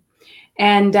on.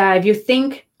 And if you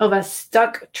think of a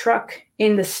stuck truck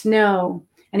in the snow,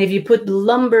 and if you put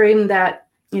lumber in that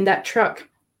truck,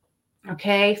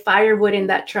 okay, firewood in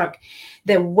that truck,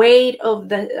 the weight of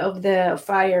the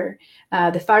fire,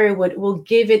 the firewood will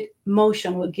give it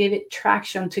motion, will give it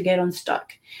traction to get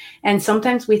unstuck. And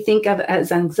sometimes we think of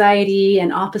as anxiety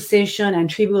and opposition and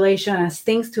tribulation as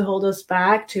things to hold us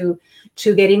back, to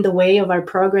get in the way of our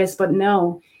progress. But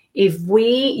no. If we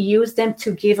use them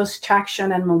to give us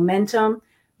traction and momentum,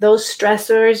 those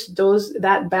stressors,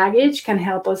 that baggage can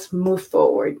help us move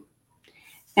forward.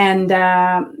 And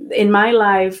in my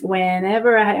life,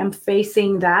 whenever I am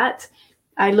facing that,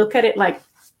 I look at it like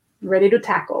ready to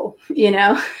tackle,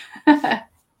 Yeah, ready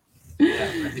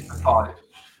to fight.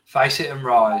 Face it and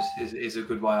rise is a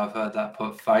good way I've heard that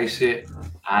put. Face it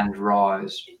and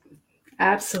rise.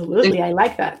 Absolutely. I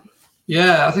like that.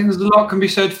 Yeah, I think there's a lot can be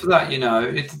said for that.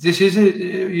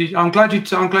 I'm glad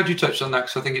you touched on that,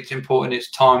 because I think it's important. It's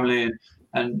timely,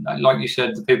 and like you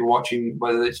said, the people watching,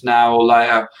 whether it's now or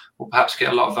later, will perhaps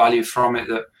get a lot of value from it.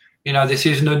 That this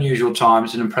is an unusual time.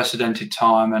 It's an unprecedented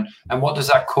time, and what does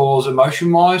that cause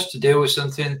emotion-wise to deal with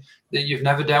something that you've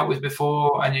never dealt with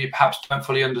before, and you perhaps don't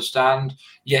fully understand.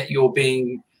 Yet you're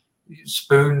being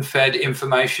spoon-fed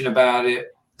information about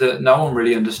it that no one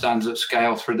really understands at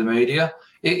scale through the media.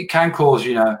 It can cause,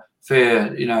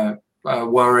 fear,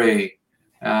 worry,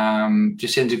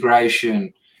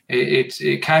 disintegration.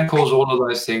 It can cause all of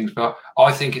those things. But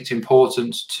I think it's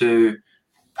important to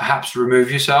perhaps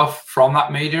remove yourself from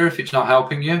that media if it's not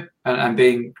helping you, and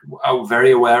being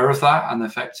very aware of that and the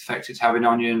effect it's having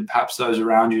on you and perhaps those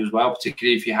around you as well,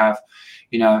 particularly if you have,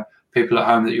 people at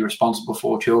home that you're responsible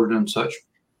for, children and such.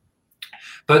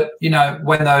 But,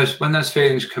 when those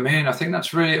feelings come in, I think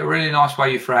that's really a really nice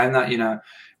way you frame that,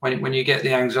 when you get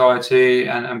the anxiety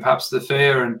and perhaps the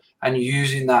fear and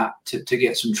using that to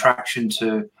get some traction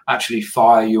to actually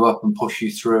fire you up and push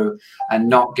you through and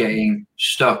not getting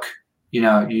stuck.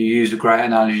 You use a great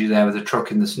analogy there with a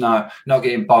truck in the snow, not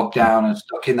getting bogged down and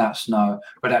stuck in that snow,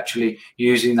 but actually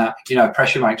using that,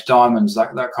 pressure makes diamonds,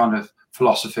 that kind of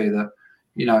philosophy that,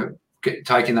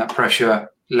 taking that pressure,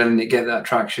 letting it get that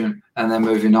traction and then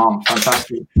moving on.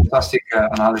 Fantastic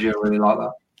analogy. I really like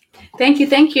that. Thank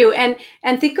you. And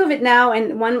think of it now.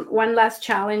 And one last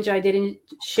challenge I didn't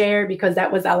share, because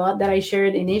that was a lot that I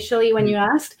shared initially when you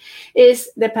asked, is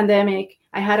the pandemic.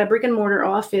 I had a brick and mortar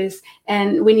office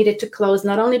and we needed to close,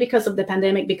 not only because of the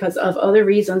pandemic, because of other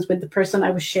reasons with the person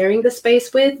I was sharing the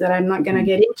space with that I'm not going to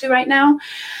get into right now.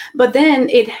 But then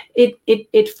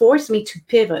it forced me to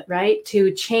pivot, right?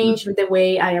 To change the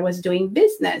way I was doing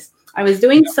business. I was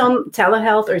doing some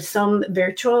telehealth or some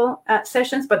virtual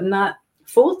sessions, but not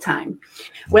full time.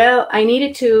 Well, I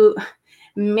needed to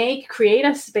create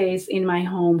a space in my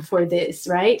home for this,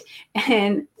 right?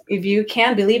 And if you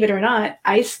can believe it or not,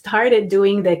 I started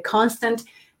doing the constant.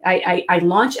 I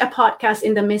launched a podcast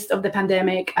in the midst of the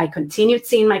pandemic. I continued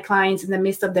seeing my clients in the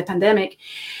midst of the pandemic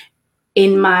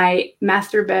in my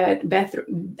master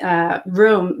bathroom.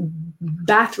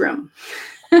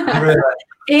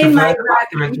 In my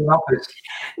bathroom.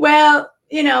 Well,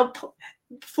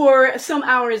 for some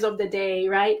hours of the day,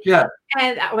 right? Yeah.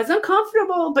 And I was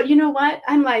uncomfortable, but you know what?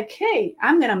 I'm like, hey,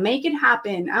 I'm going to make it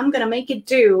happen. I'm going to make it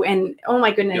do. And oh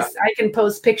my goodness, I can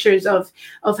post pictures of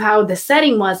how the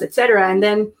setting was, etc. And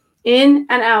then in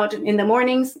and out in the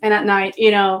mornings and at night,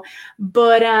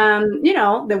 but,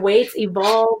 the weights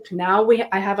evolved. Now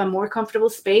I have a more comfortable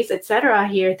space, etc.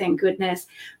 here. Thank goodness.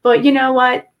 But you know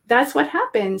what? That's what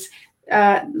happens.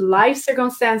 Life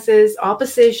circumstances,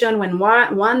 opposition, when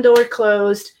one door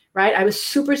closed, right? I was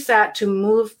super sad to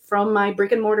move from my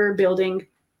brick and mortar building,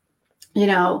 but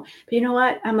you know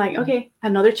what? I'm like, okay,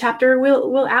 another chapter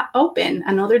will open,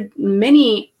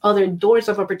 many other doors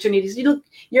of opportunities.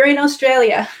 You're in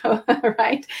Australia,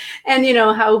 right? And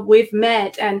how we've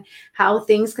met and how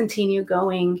things continue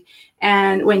going.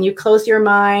 And when you close your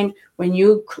mind, when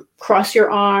you cross your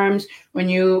arms, when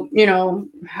you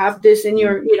have this in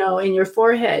your, in your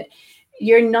forehead,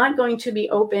 you're not going to be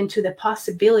open to the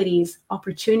possibilities,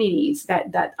 opportunities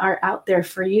that are out there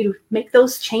for you to make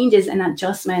those changes and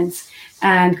adjustments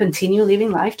and continue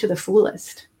living life to the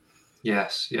fullest.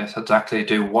 Yes, exactly.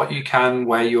 Do what you can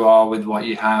where you are with what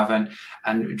you have, and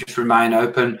just remain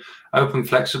open,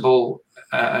 flexible,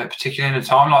 particularly in a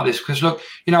time like this. Because look,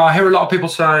 I hear a lot of people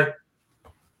say,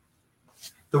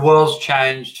 the world's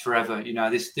changed forever.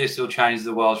 This will change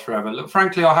the world forever. Look,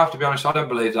 frankly, I have to be honest, I don't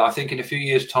believe that. I think in a few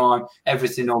years' time,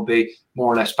 everything will be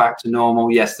more or less back to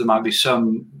normal. Yes, there might be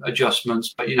some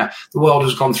adjustments, but, the world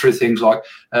has gone through things like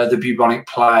the bubonic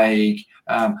plague,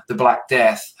 the Black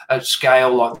Death, at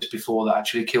scale like this before that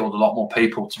actually killed a lot more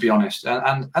people, to be honest.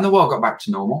 And the world got back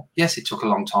to normal. Yes, it took a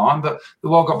long time, but the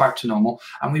world got back to normal.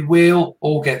 And we will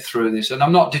all get through this. And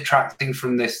I'm not detracting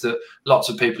from this that lots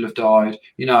of people have died,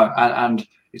 and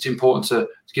it's important to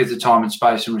give the time and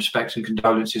space and respect and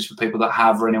condolences for people that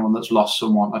have, or anyone that's lost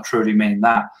someone. I truly mean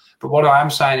that. But what I am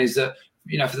saying is that,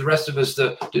 for the rest of us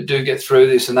that do get through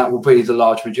this, and that will be the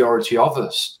large majority of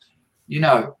us,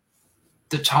 the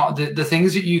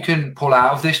things that you can pull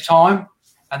out of this time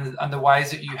and the ways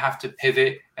that you have to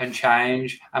pivot and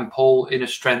change and pull inner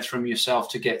strength from yourself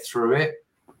to get through it,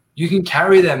 you can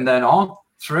carry them then on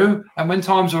through. And when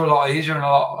times are a lot easier and a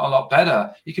lot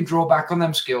better, you can draw back on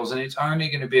them skills, and it's only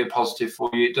going to be a positive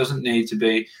for you. It doesn't need to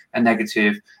be a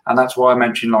negative. And that's why I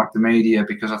mentioned like the media,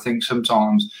 because I think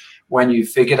sometimes when you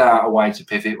figured out a way to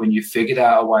pivot, when you figured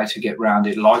out a way to get around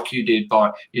it, like you did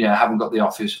by, haven't got the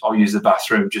office, I'll use the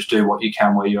bathroom, just do what you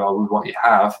can where you are with what you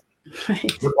have.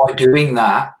 Right. But by doing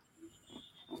that,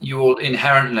 you will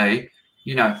inherently,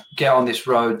 get on this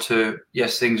road to,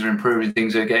 yes, things are improving,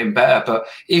 things are getting better. But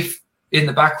if in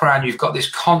the background you've got this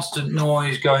constant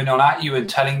noise going on at you and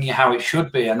telling you how it should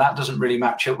be, and that doesn't really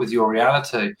match up with your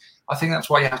reality, I think that's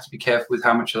why you have to be careful with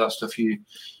how much of that stuff you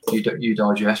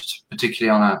digest,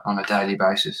 particularly on a daily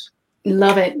basis.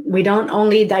 Love it. We don't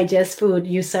only digest food.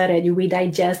 You said it. We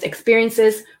digest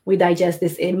experiences. We digest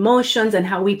these emotions and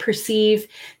how we perceive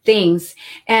things.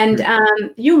 And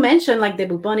you mentioned like the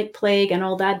bubonic plague and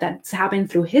all that that's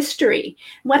happened through history.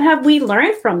 What have we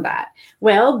learned from that?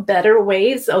 Well, better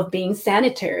ways of being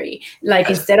sanitary. Like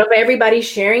instead of everybody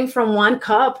sharing from one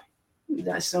cup,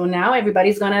 so now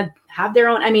everybody's going to have their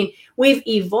own. I mean, we've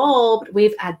evolved,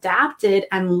 we've adapted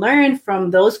and learned from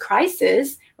those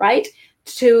crises, right?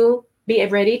 To be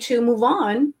ready to move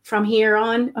on from here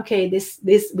on. Okay, this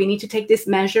we need to take these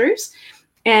measures,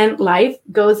 and life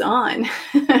goes on,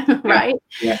 right?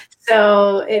 Yeah.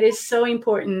 So it is so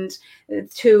important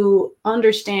to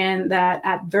understand that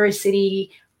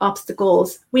adversity,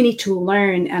 obstacles, we need to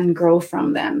learn and grow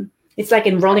from them. It's like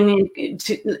enrolling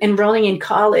in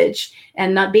college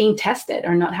and not being tested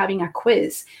or not having a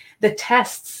quiz. The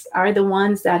tests are the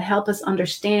ones that help us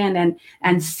understand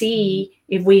and see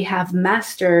if we have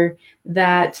mastered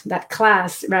that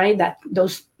class, right? That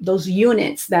those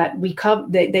units that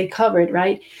they covered,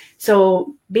 right?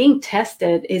 So being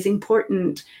tested is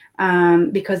important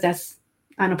because that's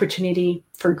an opportunity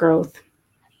for growth.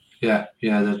 Yeah.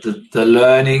 The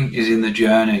learning is in the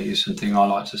journey is something I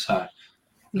like to say.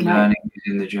 Learning is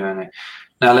in the journey.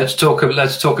 Now let's talk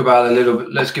about a little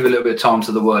bit. Let's give a little bit of time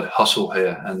to the word hustle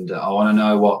here, and I want to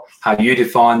know how you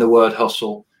define the word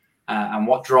hustle and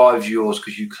what drives yours,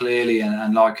 because you clearly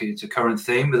and like it's a current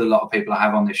theme with a lot of people I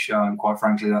have on this show, and quite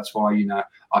frankly, that's why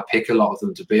I pick a lot of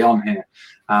them to be on here.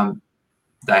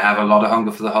 They have a lot of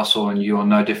hunger for the hustle, and you are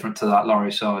no different to that,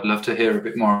 Laurie. So I'd love to hear a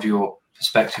bit more of your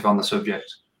perspective on the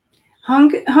subject.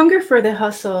 Hunger for the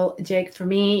hustle, Jake, for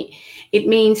me, it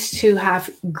means to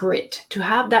have grit, to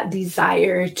have that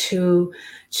desire to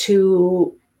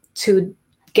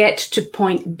get to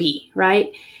point B,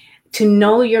 right? To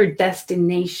know your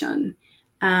destination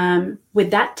with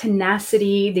that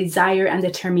tenacity, desire, and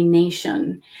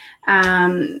determination.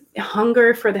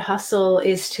 Hunger for the hustle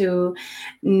is to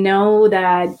know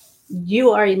that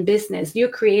you are in business. You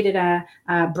created a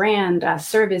brand, a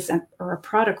service, or a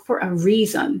product for a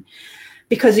reason,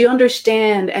 because you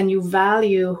understand and you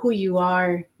value who you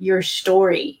are, your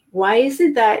story. Why is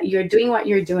it that you're doing what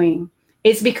you're doing?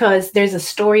 It's because there's a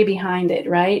story behind it,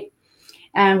 right?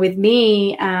 And with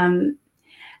me,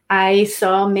 I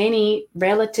saw many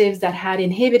relatives that had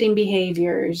inhibiting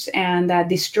behaviors and that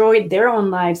destroyed their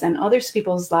own lives and other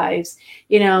people's lives,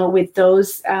 with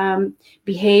those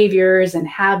behaviors and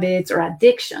habits or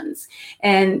addictions.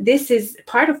 And this is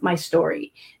part of my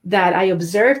story, that I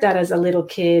observed that as a little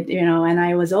kid, and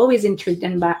I was always intrigued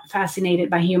and fascinated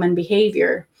by human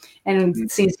behavior.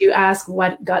 And since you asked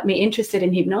what got me interested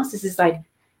in hypnosis, is like,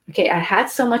 okay, I had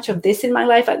so much of this in my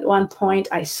life at one point.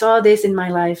 I saw this in my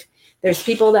life. There's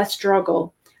people that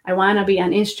struggle. I want to be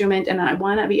an instrument and I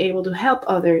want to be able to help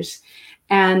others.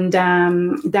 And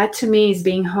that to me is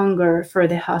being hunger for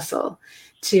the hustle,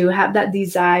 to have that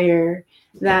desire,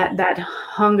 that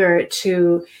hunger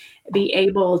to be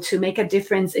able to make a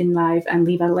difference in life and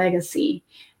leave a legacy,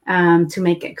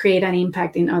 to create an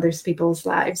impact in other people's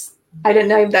lives. I don't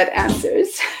know if that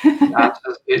answers.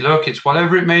 Look, it's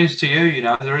whatever it means to you.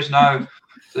 There's no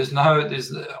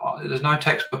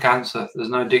textbook answer. There's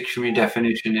no dictionary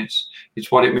definition.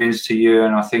 It's what it means to you.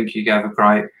 And I think you gave a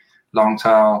great long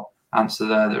tail answer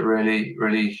there that really,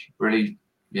 really, really,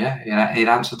 it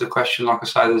answered the question. Like I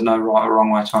say, there's no right or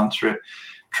wrong way to answer it.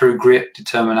 True grit,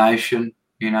 determination,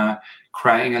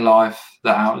 creating a life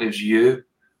that outlives you.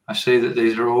 I see that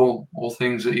these are all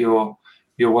things that you're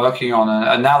working on,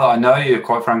 and now that I know you,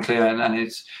 quite frankly, and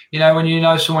it's when you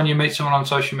know someone, you meet someone on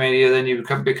social media, then you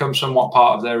become somewhat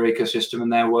part of their ecosystem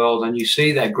and their world, and you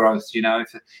see their growth.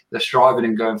 If they're striving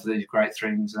and going for these great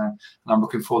things, and I'm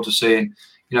looking forward to seeing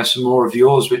some more of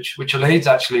yours, which leads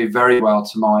actually very well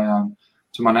to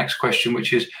my next question,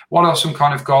 which is, what are some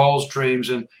kind of goals, dreams,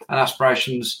 and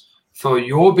aspirations for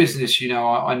your business?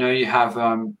 I know you have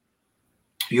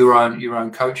your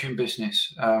own coaching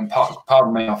business.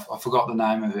 Pardon me, I forgot the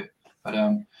name of it. But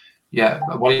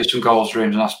what are some goals,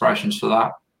 dreams, and aspirations for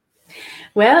that?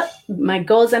 Well, my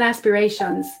goals and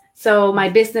aspirations. So my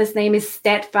business name is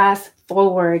Steadfast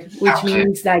Forward, which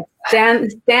means like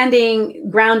standing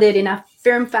grounded in a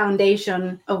firm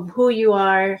foundation of who you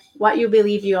are, what you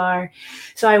believe you are.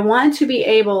 So I want to be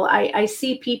able, I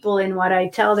see people, and what I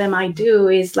tell them I do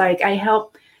is like, I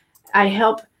help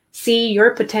see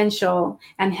your potential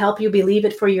and help you believe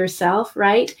it for yourself,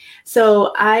 right?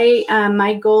 So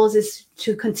my goals is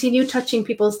to continue touching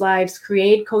people's lives,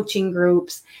 create coaching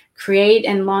groups, create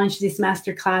and launch this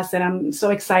masterclass that I'm so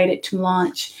excited to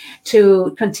launch,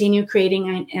 to continue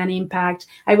creating an impact.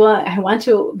 I want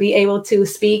to be able to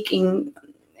speak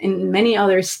in many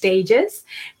other stages,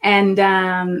 and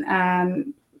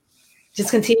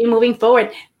just continue moving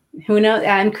forward. Who knows?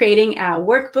 I'm creating a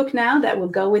workbook now that will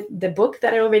go with the book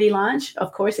that I already launched,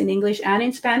 of course, in English and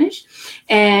in Spanish,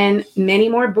 and many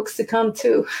more books to come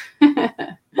too.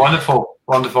 Wonderful.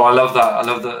 I love that. I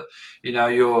love that.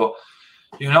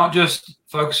 You're not just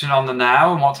focusing on the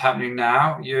now and what's happening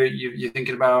now. You're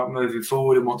thinking about moving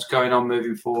forward and what's going on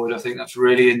moving forward. I think that's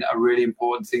really a really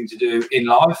important thing to do in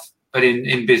life, but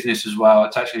in business as well.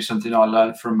 It's actually something I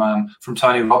learned from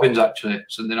Tony Robbins, actually.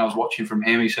 Something I was watching from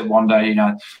him. He said one day,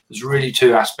 there's really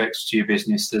two aspects to your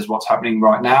business. There's what's happening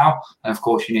right now, and of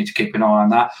course you need to keep an eye on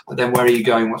that. But then where are you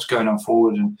going? What's going on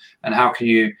forward, and how can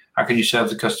you serve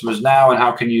the customers now, and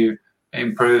how can you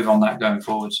improve on that going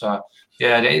forward? So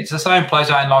yeah, it's the same plays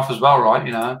out in life as well, right?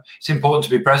 It's important to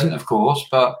be present, of course,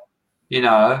 but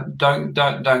don't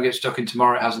get stuck in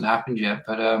tomorrow. It hasn't happened yet,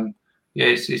 but yeah,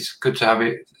 it's good to have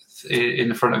it in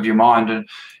the front of your mind. And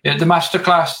the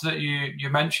masterclass that you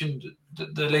mentioned,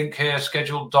 the link here,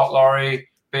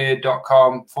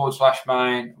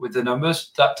 schedule.lauriebeard.com/main with the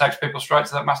numbers, that takes people straight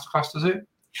to that masterclass, does it?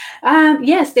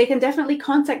 Yes, they can definitely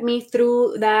contact me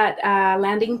through that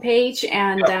landing page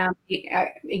and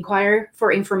inquire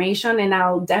for information, and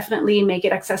I'll definitely make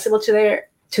it accessible to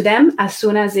them as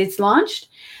soon as it's launched.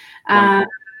 I'm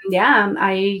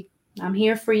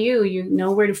here for you. You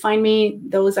know where to find me.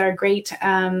 Those are great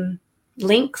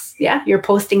links. Yeah, you're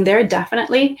posting there,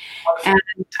 definitely. And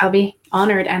I'll be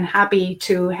honored and happy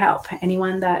to help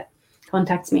anyone that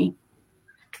contacts me.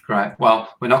 Great. Well,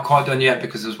 we're not quite done yet,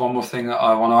 because there's one more thing that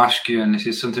I want to ask you, and this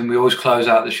is something we always close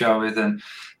out the show with, and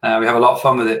we have a lot of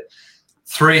fun with it.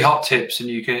 3 hot tips, and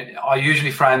I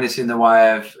usually frame this in the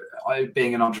way of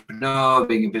being an entrepreneur,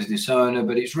 being a business owner,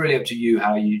 but it's really up to you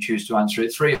how you choose to answer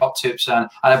it. 3 hot tips, and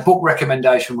a book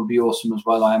recommendation would be awesome as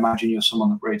well. I imagine you're someone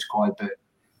that reads quite a bit.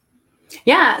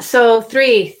 Yeah, so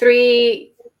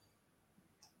three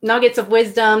nuggets of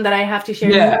wisdom that I have to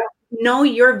share. Yeah. Know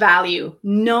your value.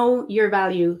 Know your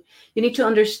value. You need to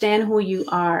understand who you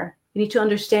are.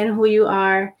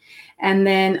 And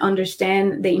then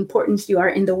understand the importance you are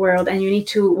in the world. And you need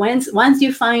to, once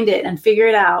you find it and figure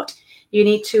it out, you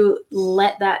need to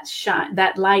let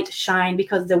that light shine,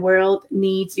 because the world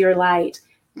needs your light.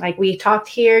 Like we talked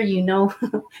here,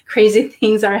 crazy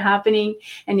things are happening,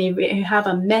 and you have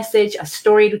a message, a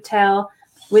story to tell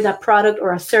with a product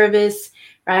or a service,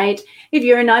 right? If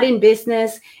you're not in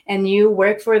business and you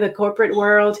work for the corporate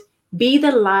world, be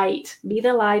the light,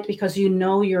 because you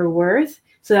know your worth.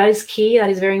 So that is key. That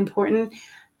is very important.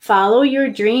 Follow your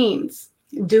dreams.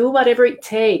 Do whatever it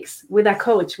takes with a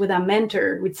coach, with a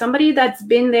mentor, with somebody that's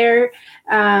been there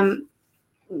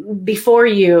before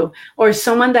you, or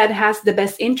someone that has the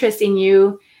best interest in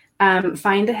you.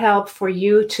 Find the help for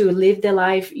you to live the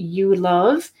life you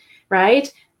love,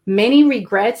 right? Many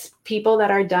regrets, people that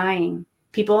are dying,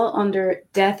 people under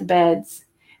deathbeds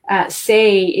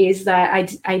say is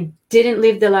that I didn't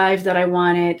live the life that I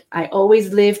wanted. I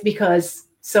always lived because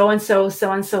so-and-so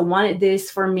wanted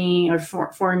this for me or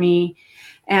for me,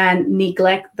 and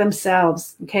neglect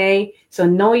themselves. Okay. So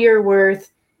know your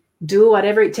worth, do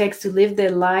whatever it takes to live the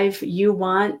life you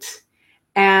want.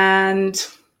 And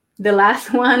the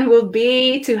last one will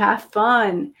be to have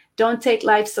fun. Don't take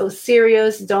life so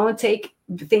serious. Don't take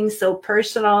things so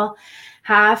personal.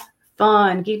 Have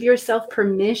fun. Give yourself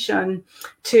permission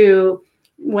to,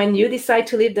 when you decide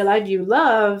to live the life you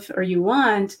love or you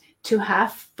want, to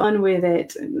have fun with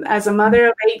it. As a mother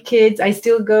of 8 kids, I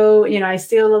still go, I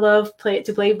still love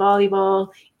to play volleyball,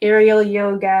 aerial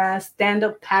yoga,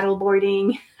 stand-up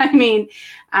paddleboarding. I mean,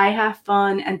 I have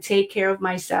fun and take care of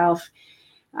myself.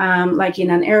 Like in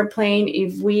an airplane,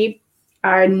 if we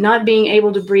are not being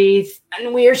able to breathe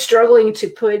and we are struggling to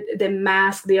put the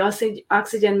mask, the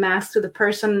oxygen mask to the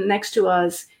person next to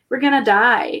us, we're going to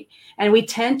die. And we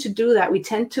tend to do that. We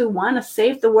tend to want to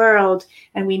save the world,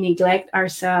 and we neglect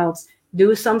ourselves.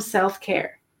 Do some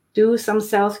self-care.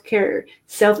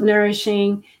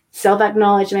 Self-nourishing,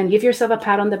 self-acknowledgement. Give yourself a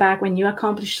pat on the back when you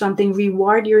accomplish something.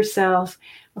 Reward yourself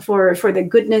for the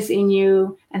goodness in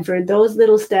you and for those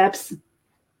little steps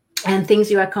and things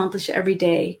you accomplish every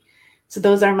day. So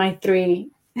those are my 3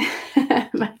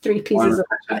 pieces of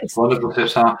advice. Wonderful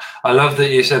tips. I love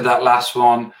that you said that last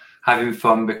one, having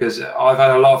fun, because I've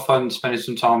had a lot of fun spending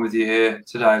some time with you here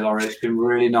today, Laurie. It's been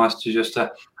really nice to just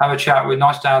have a chat with,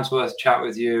 nice down to earth chat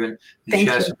with you, and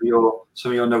share some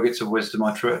of your nuggets of wisdom.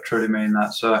 I truly mean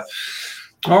that. So,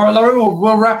 all right, Laurie,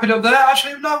 we'll wrap it up there.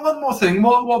 Actually, no, one more thing.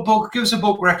 What book? Give us a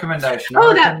book recommendation.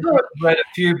 That book. I've read a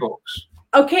few books.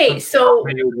 Okay, so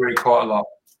you would read quite a lot.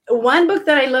 One book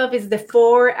that I love is The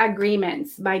Four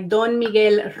Agreements by Don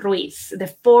Miguel Ruiz. The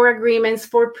Four Agreements,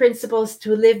 Four Principles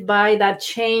to Live By that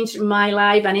changed my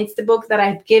life. And it's the book that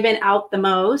I've given out the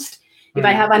most. If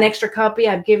I have an extra copy,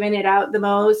 I've given it out the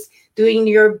most. Doing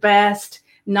your best,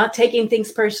 not taking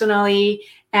things personally.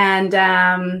 And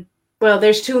well,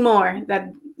 there's two more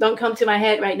that don't come to my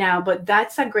head right now, but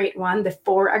that's a great one. The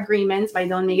Four Agreements by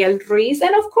Don Miguel Ruiz.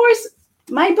 And of course,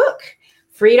 my book,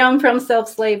 Freedom from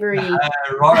Self-Slavery.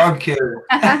 Right on cue.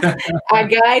 A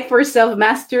Guide for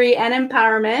Self-Mastery and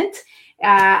Empowerment.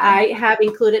 I have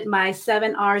included my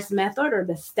 7 R's method, or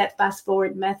the Step Fast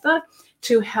Forward method,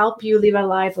 to help you live a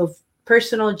life of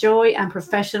personal joy and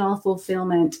professional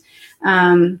fulfillment.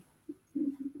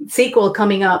 Sequel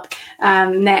coming up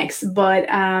next, but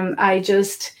I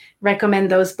just recommend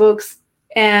those books.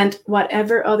 And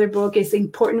whatever other book is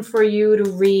important for you to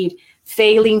read,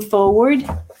 Failing Forward.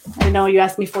 I know you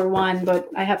asked me for one, but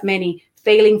I have many.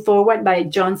 Failing Forward by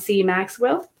John C.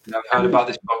 Maxwell. I've heard about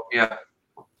this book, yeah.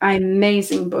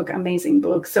 Amazing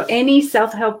book. So any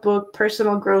self-help book,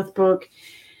 personal growth book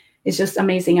is just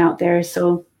amazing out there.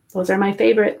 So those are my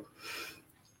favorite.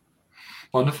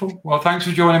 Wonderful. Well, thanks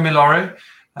for joining me, Laurie.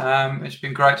 It's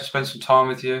been great to spend some time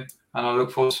with you, and I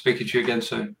look forward to speaking to you again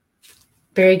soon.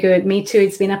 Very good. Me too.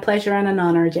 It's been a pleasure and an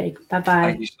honor, Jake. Bye-bye.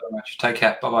 Thank you so much. Take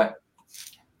care. Bye-bye.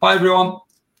 Bye, everyone.